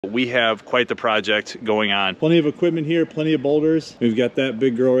We have quite the project going on. Plenty of equipment here, plenty of boulders. We've got that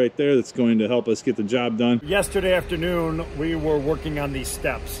big girl right there that's going to help us get the job done. Yesterday afternoon, we were working on these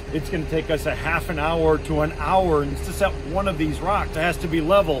steps. It's going to take us a half an hour to an hour to set one of these rocks. It has to be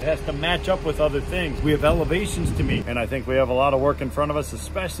level. It has to match up with other things. We have elevations to meet, and I think we have a lot of work in front of us,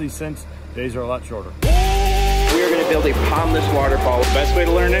 especially since days are a lot shorter. We are going to build a pondless waterfall. The best way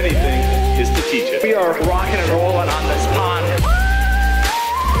to learn anything is to teach it. We are rocking and rolling on this pond.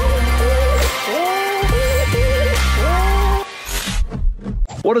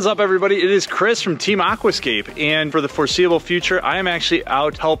 What is up, everybody? It is Chris from Team Aquascape, and for the foreseeable future, I am actually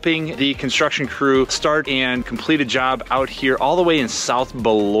out helping the construction crew start and complete a job out here all the way in South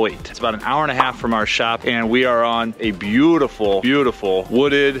Beloit. It's about an hour and a half from our shop, and we are on a beautiful, beautiful,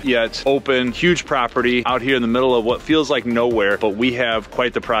 wooded yet open, huge property out here in the middle of what feels like nowhere, but we have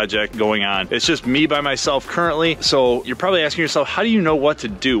quite the project going on. It's just me by myself currently, so you're probably asking yourself, how do you know what to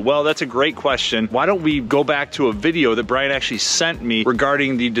do? Well, that's a great question. Why don't we go back to a video that Brian actually sent me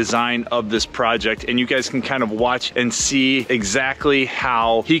regarding the design of this project, and you guys can kind of watch and see exactly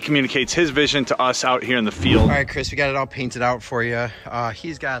how he communicates his vision to us out here in the field. All right, Chris, we got it all painted out for you.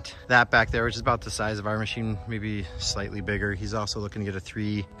 He's got that back there, which is about the size of our machine, maybe slightly bigger. He's also looking to get a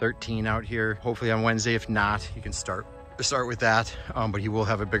 313 out here, hopefully on Wednesday. If not, you can start with that, but he will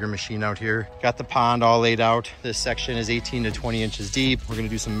have a bigger machine out here. Got the pond all laid out. This section is 18 to 20 inches deep. We're gonna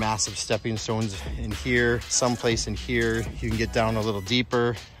do some massive stepping stones in here, someplace in here. You can get down a little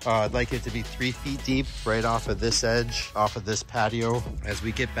deeper. I'd like it to be 3 feet deep right off of this edge, off of this patio. As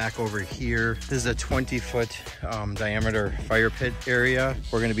we get back over here, this is a 20-foot diameter fire pit area.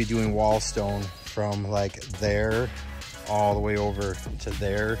 We're gonna be doing wall stone from like there all the way over to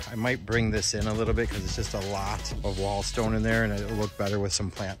there. I might bring this in a little bit because it's just a lot of wall stone in there, and it'll look better with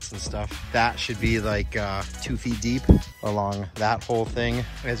some plants and stuff. That should be like 2 feet deep along that whole thing.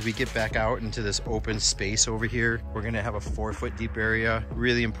 As we get back out into this open space over here, we're gonna have a 4 foot deep area.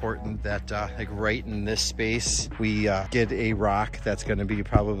 Really important that like right in this space, we get a rock that's gonna be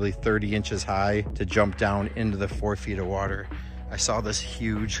probably 30 inches high to jump down into the 4 feet of water. I saw this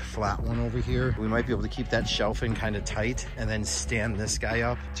huge flat one over here. We might be able to keep that shelf in kind of tight and then stand this guy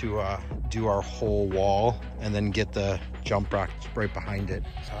up to do our whole wall and then get the jump rock right behind it.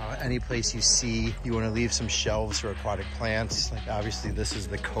 Any place you see, you want to leave some shelves for aquatic plants. Like obviously this is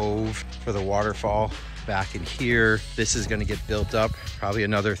the cove for the waterfall. Back in here, this is going to get built up probably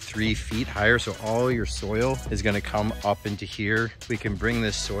another 3 feet higher, so all your soil is going to come up into here. We can bring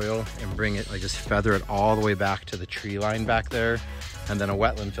this soil and bring it, like just feather it all the way back to the tree line back there, and then a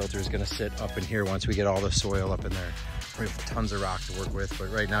wetland filter is going to sit up in here once we get all the soil up in there. We have tons of rock to work with,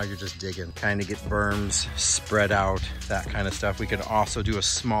 but right now you're just digging, kind of get berms spread out, that kind of stuff. We can also do a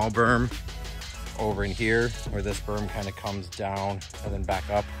small berm over in here where this berm kind of comes down and then back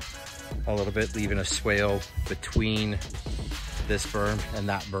up a little bit, leaving a swale between this berm and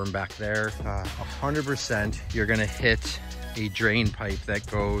that berm back there. 100% you're gonna hit a drain pipe that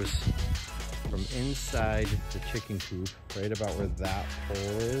goes from inside the chicken coop, right about where that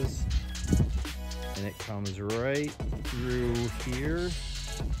hole is, and it comes right through here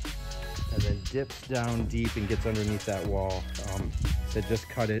and then dips down deep and gets underneath that wall. So just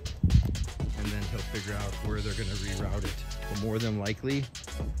cut it, and then he'll figure out where they're gonna reroute it. But more than likely,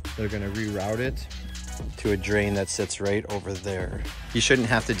 they're gonna reroute it to a drain that sits right over there. You shouldn't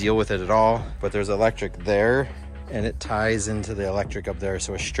have to deal with it at all, but there's electric there, and it ties into the electric up there,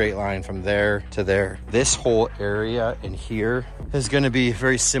 so a straight line from there to there. This whole area in here is going to be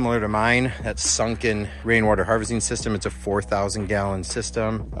very similar to mine, that sunken rainwater harvesting system. It's a 4,000 gallon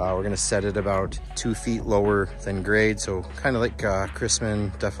system. We're going to set it about 2 feet lower than grade, so kind of like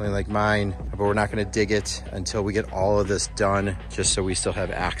Chrisman, definitely like mine, but we're not going to dig it until we get all of this done, just so we still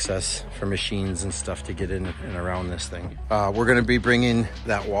have access for machines and stuff to get in and around this thing. We're going to be bringing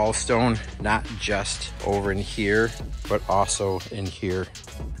that wall stone not just over in here, but also in here.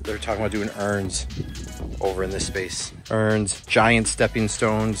 They're talking about doing urns over in this space. Urns, giant stepping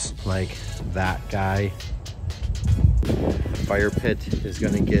stones like that guy. The fire pit is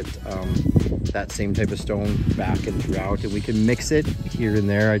going to get that same type of stone back and throughout, and we can mix it here and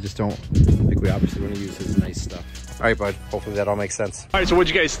there. I just don't think we obviously want to use his nice stuff. All right, bud, hopefully that all makes sense. All right, so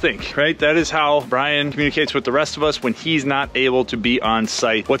what'd you guys think, right? That is how Brian communicates with the rest of us when he's not able to be on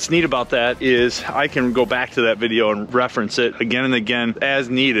site. What's neat about that is I can go back to that video and reference it again and again as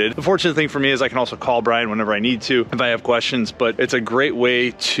needed. The fortunate thing for me is I can also call Brian whenever I need to if I have questions, but it's a great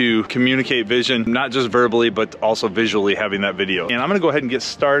way to communicate vision, not just verbally, but also visually having that video. And I'm gonna go ahead and get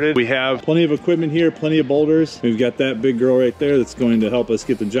started. We have plenty of equipment here, plenty of boulders. We've got that big girl right there that's going to help us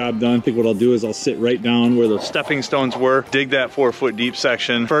get the job done. I think what I'll do is I'll sit right down where the stepping stones were, dig that 4 foot deep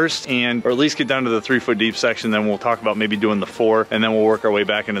section first, and or at least get down to the 3 foot deep section. Then we'll talk about maybe doing the 4, and then we'll work our way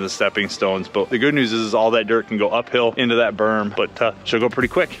back into the stepping stones. But the good news is all that dirt can go uphill into that berm, but she'll go pretty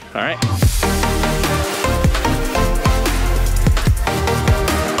quick. All right.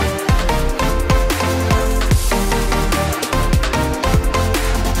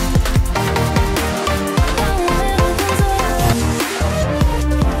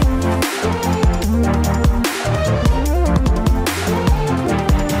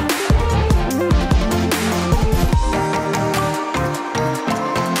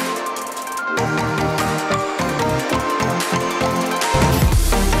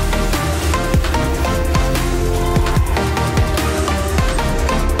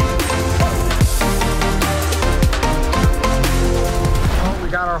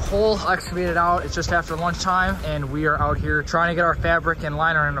 Hole excavated out. It's just after lunchtime and we are out here trying to get our fabric and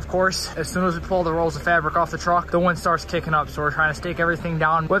liner. And of course, as soon as we pull the rolls of fabric off the truck, the wind starts kicking up. So we're trying to stake everything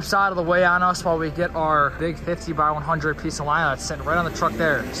down, whips out of the way on us while we get our big 50 by 100 piece of liner that's sitting right on the truck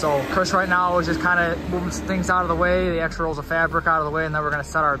there. So Chris right now is just kind of moving some things out of the way, the extra rolls of fabric out of the way, and then we're going to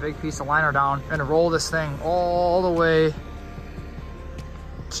set our big piece of liner down and roll this thing all the way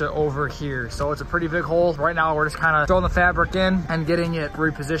to over here. So it's a pretty big hole. Right now we're just kind of throwing the fabric in and getting it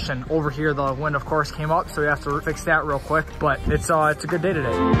repositioned. Over here the wind of course came up, so we have to fix that real quick, but it's a good day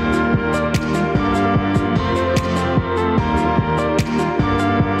today.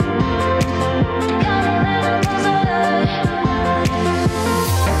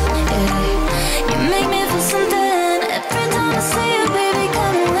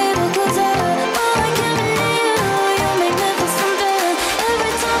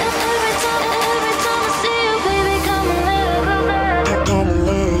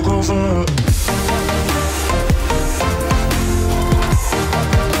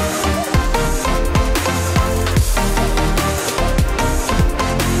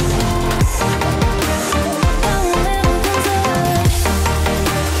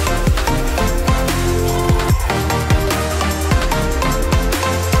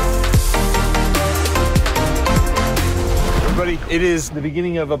 It is the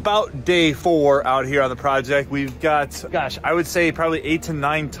beginning of about day 4 out here on the project. We've got, gosh, I would say probably 8 to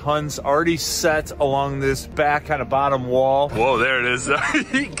 9 tons already set along this back kind of bottom wall. Whoa, there it is.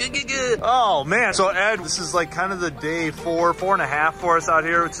 Oh man. So Ed, this is like kind of the day 4.5 for us out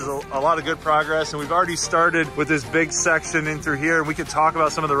here, which is a lot of good progress. And we've already started with this big section in through here. And we can talk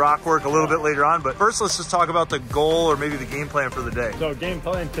about some of the rock work a little bit later on. But first, let's just talk about the goal or maybe the game plan for the day. So game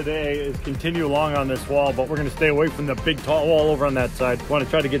plan today is continue along on this wall, but we're going to stay away from the big tall wall over on that side. We want to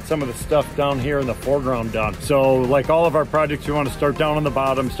try to get some of the stuff down here in the foreground done. So like all of our projects, you want to start down on the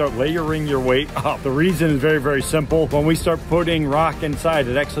bottom, start layering your weight up. The reason is very, very simple. When we start putting rock inside,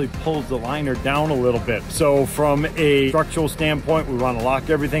 it actually pulls the liner down a little bit. So from a structural standpoint, we want to lock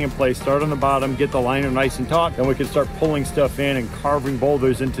everything in place, start on the bottom, get the liner nice and taut, then we can start pulling stuff in and carving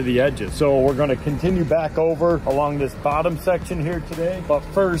boulders into the edges. So we're going to continue back over along this bottom section here today. But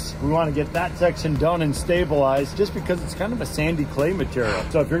first, we want to get that section done and stabilized just because it's kind of a sandy clay material.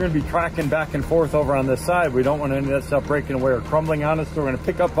 So if you're going to be tracking back and forth over on this side, we don't want any of that stuff breaking away or crumbling on us. So we're going to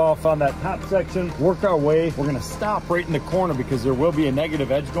pick up off on that top section, work our way. We're going to stop right in the corner because there will be a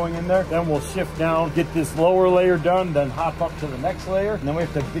negative edge going in there. Then we'll shift down, get this lower layer done, then hop up to the next layer. And then we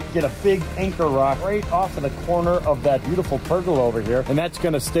have to get a big anchor rock right off of the corner of that beautiful pergola over here. And that's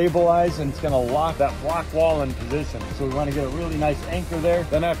going to stabilize and it's going to lock that block wall in position. So we want to get a really nice anchor there.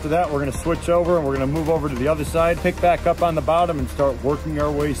 Then after that, we're going to switch over and we're going to move over to the other side, pick back up on the bottom and start working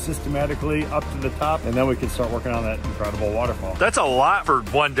our way systematically up to the top. And then we can start working on that incredible waterfall. That's a lot for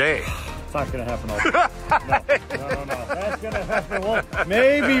one day. It's not going to happen all the time. No. That's going to happen. Well,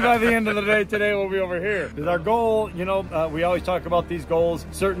 maybe by the end of the day today, we'll be over here. Because our goal, you know, we always talk about these goals,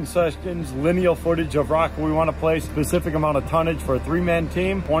 certain sections, lineal footage of rock we want to place, specific amount of tonnage for a 3-man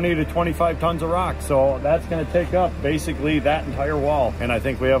team, 20 to 25 tons of rock. So that's going to take up basically that entire wall. And I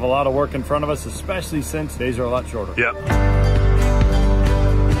think we have a lot of work in front of us, especially since days are a lot shorter. Yep.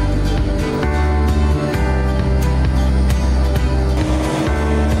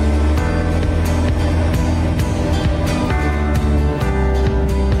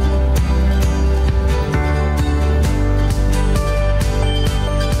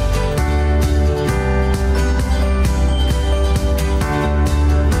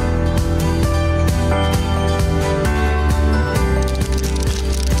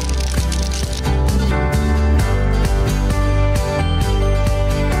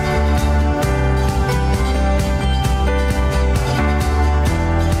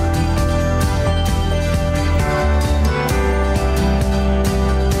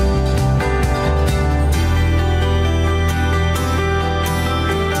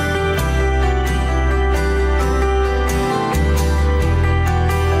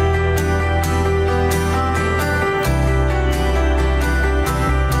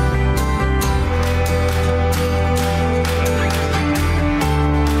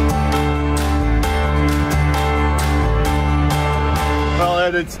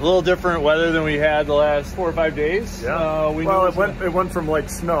 it's a little different weather than we had the last 4 or 5 days. Yeah. It went from like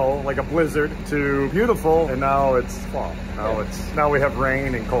snow, like a blizzard, to beautiful, and now it's fall. Now we have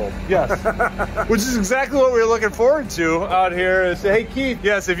rain and cold. Yes. Which is exactly what we were looking forward to out here. Is, hey Keith,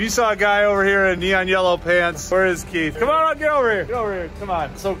 yes, if you saw a guy over here in neon yellow pants, where is Keith? Come on, get over here. Get over here. Come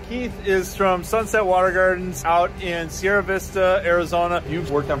on. So Keith is from Sunset Water Gardens out in Sierra Vista, Arizona.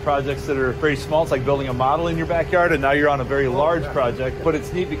 You've worked on projects that are very small. It's like building a model in your backyard, and now you're on a very large project. But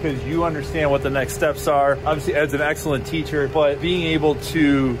it's neat because you understand what the next steps are. Obviously, Ed's an excellent teacher, but being able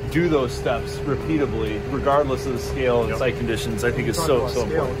to do those steps repeatedly, regardless of the scale and site conditions, I think is so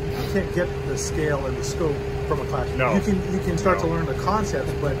important. You can't get the scale and the scope from a classroom. No. You can start to learn the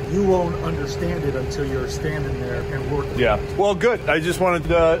concepts, but you won't understand it until you're standing there and working. Yeah. Well, good. I just wanted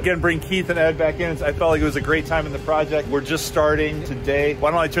to, again, bring Keith and Ed back in. I felt like it was a great time in the project. We're just starting today.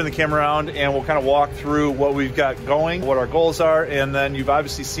 Why don't I turn the camera around and we'll kind of walk through what we've got going, what our goals are, and then you've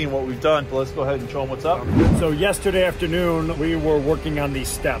obviously seen what we've done. So let's go ahead and show them what's up. So yesterday afternoon, we were working on these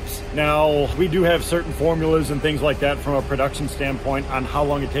steps. Now, we do have certain formulas and things like that from a production standpoint on how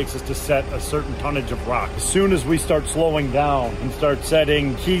long it takes us to set a certain tonnage of rock. As soon as we start slowing down and start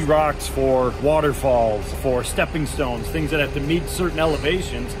setting key rocks for waterfalls, for stepping stones, things that have to meet certain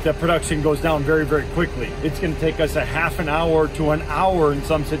elevations, that production goes down very, very quickly. It's going to take us a half an hour to an hour in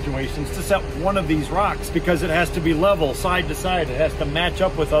some situations to set one of these rocks because it has to be level, side to side. It has to match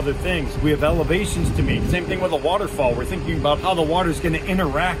up with other things. We have elevations to meet. Same thing with a waterfall. We're thinking about how the water is going to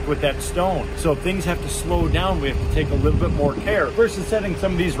interact with that stone. So things have to slow down. We have to take a little bit more care versus setting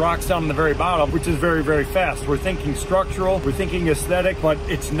some of these rocks down in the very bottom, which is very, very fast. We're thinking structural, we're thinking aesthetic, but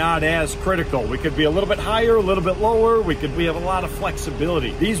it's not as critical. We could be a little bit higher, a little bit lower. We have a lot of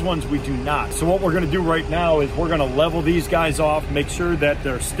flexibility. These ones we do not. So what we're going to do right now is we're going to level these guys off, make sure that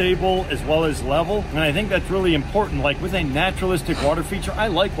they're stable as well as level. And I think that's really important. Like with a naturalistic water feature, I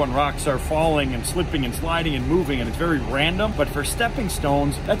like when rocks are falling and slipping and sliding and moving and it's very random. But for stepping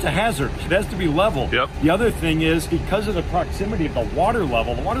stones, that's a hazard. It has to be level. Yep. The other thing is because of the proximity of the water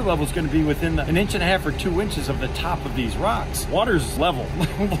level is going to be within 1.5 inches or 2 inches of the top of these rocks. Water's level.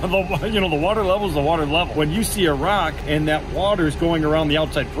 The water level is the water level. When you see a rock and that water is going around the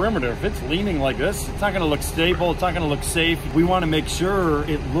outside perimeter, if it's leaning like this, it's not going to look stable. It's not going to look safe. We want to make sure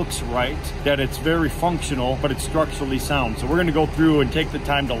it looks right, that it's very functional, but it's structurally sound. So we're going to go through and take the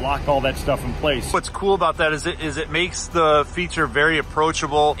time to lock all that stuff in place. What's cool about that is it makes the feature very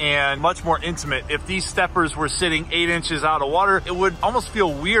approachable and much more intimate. If these steppers were sitting 8 inches out of water, it would almost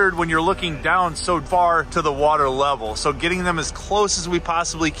feel weird when you're looking down so far to the water level. So getting them as close as we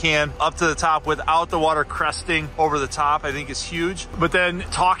possibly can up to the top without the water cresting over the top, I think is huge. But then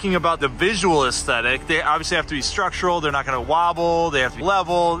talking about the visual aesthetic, they obviously have to be structural. They're not going to wobble. They have to be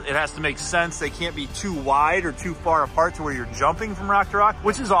level. It has to make sense. They can't be too wide or too far apart to where you're jumping from rock to rock,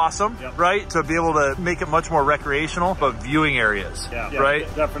 which is awesome, right? To be able to make it much more recreational, but viewing areas, right?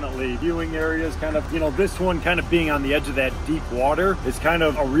 Definitely viewing areas, kind of, this one kind of being on the edge of that deep water is kind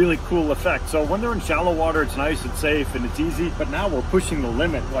of a really cool effect. So when they're in shallow water, it's nice, it's safe, and it's easy, but now we're pushing the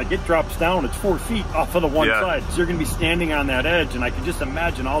limit. Like it drops down, it's 4 feet off of the one side. So you're gonna be standing on that edge, and I can just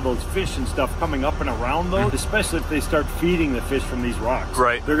imagine all those fish and stuff coming up and around those, especially if they start feeding the fish from these rocks.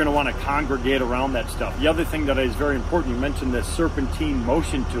 Right. They're gonna wanna congregate around that stuff. The other thing that is very important, you mentioned this serpentine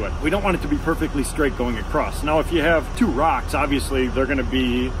motion to it. We don't want it to be perfectly straight going across. Now, if you have two rocks, obviously they're gonna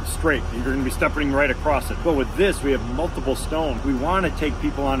be straight. You're gonna be stepping right across it. But with this, we have multiple stones. We wanna take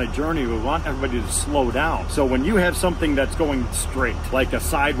people on a journey. We want everybody to slow down. So when you have something that's going straight, like a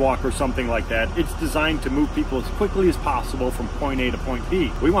sidewalk or something like that, it's designed to move people as quickly as possible from point A to point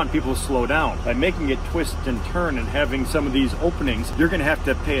B. We want people to slow down. By making it twist and turn and having some of these openings, you're gonna have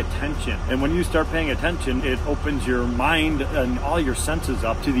to pay attention. And when you start paying attention, it opens your mind and all your senses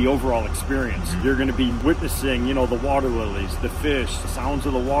up to the overall experience. You're gonna be witnessing, the water lilies, the fish, the sounds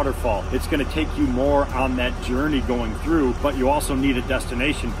of the waterfall. It's gonna take you more on that journey going through, but you also need a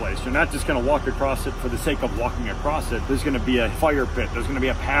destination place. You're not just gonna walk across it for the sake of walking across it. There's gonna be a fire pit, there's gonna be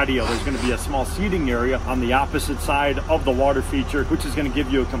a patio, there's gonna be a small seating area on the opposite side of the water feature, which is gonna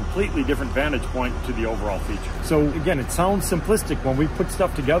give you a completely different vantage point to the overall feature. So again, it sounds simplistic when we put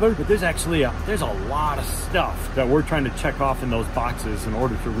stuff together, but there's actually there's a lot of stuff that we're trying to check off in those boxes in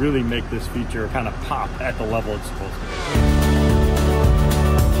order to really make this feature kind of pop at the level it's supposed to be.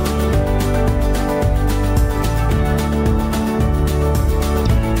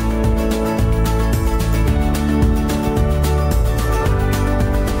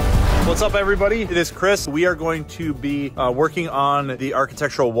 What's up, everybody? It is Chris. We are going to be working on the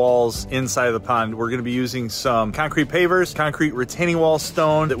architectural walls inside of the pond. We're going to be using some concrete pavers, concrete retaining wall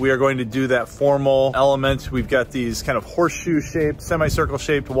stone that we are going to do that formal element. We've got these kind of horseshoe shaped, semicircle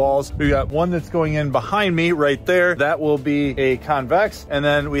shaped walls. We've got one that's going in behind me right there. That will be a convex. And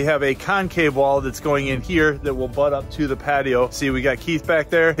then we have a concave wall that's going in here that will butt up to the patio. See, we got Keith back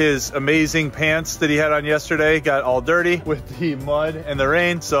there. His amazing pants that he had on yesterday got all dirty with the mud and the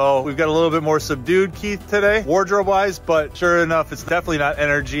rain. So we've got a little bit more subdued Keith today, wardrobe wise, but sure enough, it's definitely not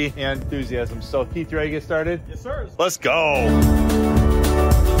energy and enthusiasm. So Keith, you ready to get started? Yes, sir. Let's go.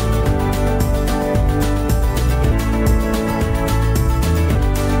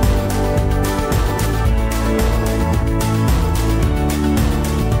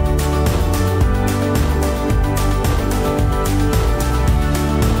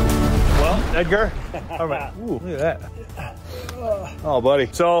 Edgar, all right. Ooh, look at that. Oh, buddy.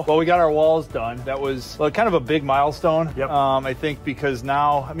 So, well, we got our walls done. That was kind of a big milestone. Yep. I think because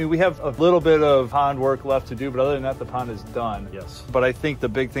now, I mean, we have a little bit of pond work left to do, but other than that, the pond is done. Yes. But I think the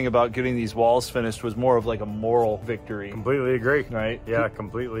big thing about getting these walls finished was more of like a moral victory. Completely agree. Right? Yeah,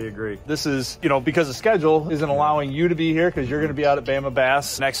 completely agree. This is, you know, because the schedule isn't allowing you to be here because you're going to be out at Bama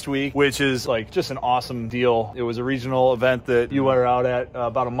Bass next week, which is like just an awesome deal. It was a regional event that you were out at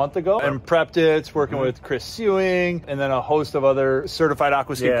about a month ago and prepped it, working with Chris Sewing and then a host of other certified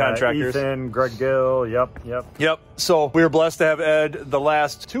aquascape contractors. Ethan, Greg Gill, yep. So we were blessed to have Ed the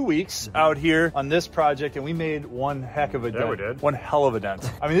last 2 weeks out here on this project, and we made one heck of a dent. Yeah, we did. One hell of a dent.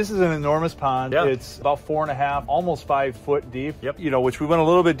 I mean, this is an enormous pond. Yeah. It's about 4.5, almost 5 foot deep. Yep. You know, which we went a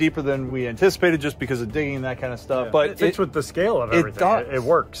little bit deeper than we anticipated just because of digging and that kind of stuff. Yeah. But it fits with the scale of everything. It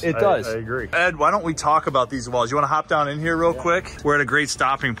works. It does. I agree. Ed, why don't we talk about these walls? You want to hop down in here real quick? We're at a great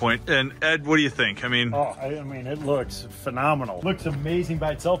stopping point. And Ed, what do you think? I mean, I mean, it looks phenomenal. Looks amazing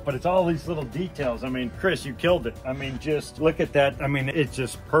by itself, but it's all these little details. I mean, Chris, you killed it. I mean, just look at that. I mean, it's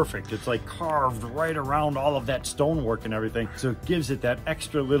just perfect. It's like carved right around all of that stonework and everything. So it gives it that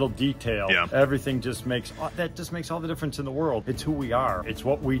extra little detail. Yeah. Everything just makes, that just makes all the difference in the world. It's who we are. It's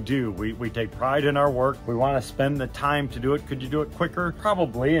what we do. We take pride in our work. We want to spend the time to do it. Could you do it quicker?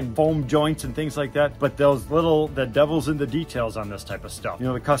 Probably, and foam joints and things like that. But the devil's in the details on this type of stuff. You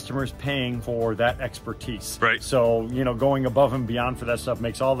know, the customer's paying for that expertise. Right. So, you know, going above and beyond for that stuff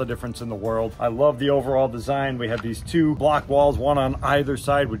makes all the difference in the world. I love the overall design. We have these two block walls, one on either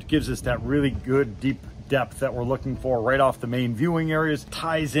side, which gives us that really good deep depth that we're looking for right off the main viewing areas.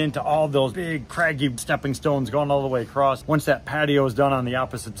 Ties into all those big craggy stepping stones going all the way across. Once that patio is done on the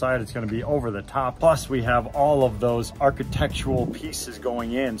opposite side, it's going to be over the top. Plus we have all of those architectural pieces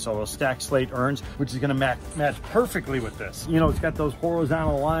going in. So those stacked slate urns, which is going to match perfectly with this. You know, it's got those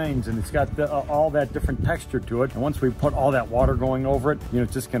horizontal lines and it's got all that different texture to it. And once we put all that water going over it, you know,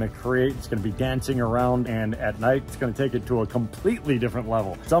 it's just going to create, it's going to be dancing around, and at night it's going to take it to a completely different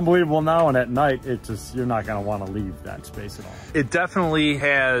level. It's unbelievable now, and at night it's just, you're not going to want to leave that space at all. it definitely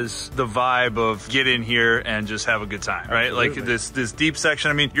has the vibe of get in here and just have a good time, right? Absolutely. Like this deep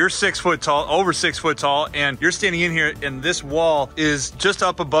section. I mean, you're 6 foot tall, over 6 foot tall, and you're standing in here and this wall is just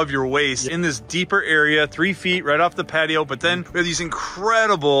up above your waist in this deeper area, 3 feet right off the patio. But then we have these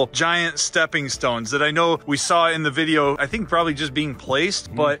incredible giant stepping stones that I know we saw in the video, I think probably just being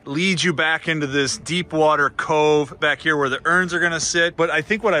placed, but leads you back into this deep water cove back here where the urns are gonna sit. But I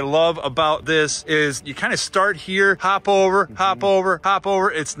think what I love about this is you kind of start here, hop over, hop over, hop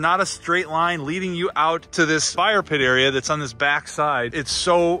over. It's not a straight line leading you out to this fire pit area that's on this back side. It's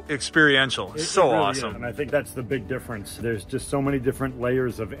so experiential. It's so really awesome. is. And I think that's the big difference. There's just so many different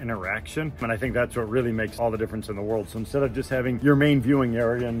layers of interaction. And I think that's what really makes all the difference in the world. So instead of just having your main viewing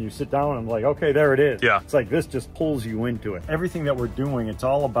area and you sit down and like, okay, there it is. Yeah. It's like this just pulls you into it. Everything that we're doing, it's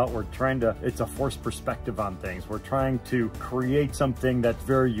all about, it's a forced perspective on things. We're trying to create something that's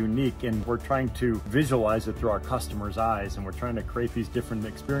very unique, and we're trying to visualize it through our customers' eyes, and we're trying to create these different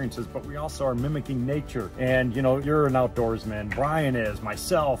experiences, but we also are mimicking nature. And you know, you're an outdoorsman, Brian is,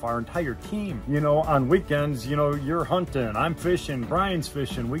 myself, our entire team. You know, on weekends, you know, you're hunting, I'm fishing, Brian's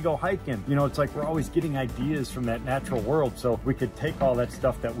fishing, we go hiking. You know, it's like we're always getting ideas from that natural world, so we could take all that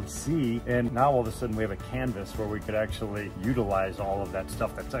stuff that we see, and now all of a sudden we have a canvas where we could actually utilize all of that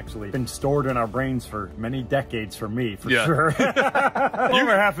stuff that's actually been stored in our brains for many decades, for me, for sure.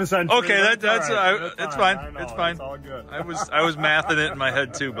 Over half a century. Okay, that's right. It's fine. I know, It's fine. It's all good. I was mathing it in my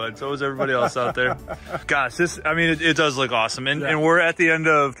head too, bud. So was everybody else out there. Gosh, I mean, it does look awesome. And we're at the end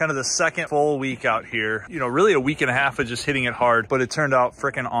of kind of the second full week out here. You know, really a week and a half of just hitting it hard, but it turned out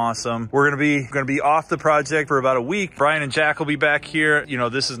freaking awesome. We're gonna be off the project for about a week. Brian and Jack will be back here. You know,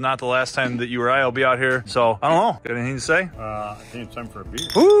 this is not the last time that you or I will be out here. So I don't know. Got anything to say? I think it's time for a beer.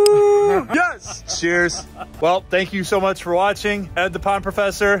 Woo! Yes! Cheers. Well, thank you so much for watching. Ed the Pond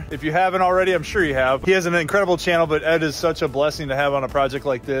Professor. If you haven't already, I'm sure you have. He has an incredible channel, but Ed is such a blessing to have on a project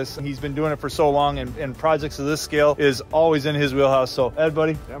like this. He's been doing it for so long, and projects of this scale is always in his wheelhouse. So Ed,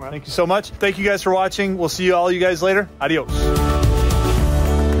 buddy, thank you so much. Thank you guys for watching. We'll see all you guys later. Adios.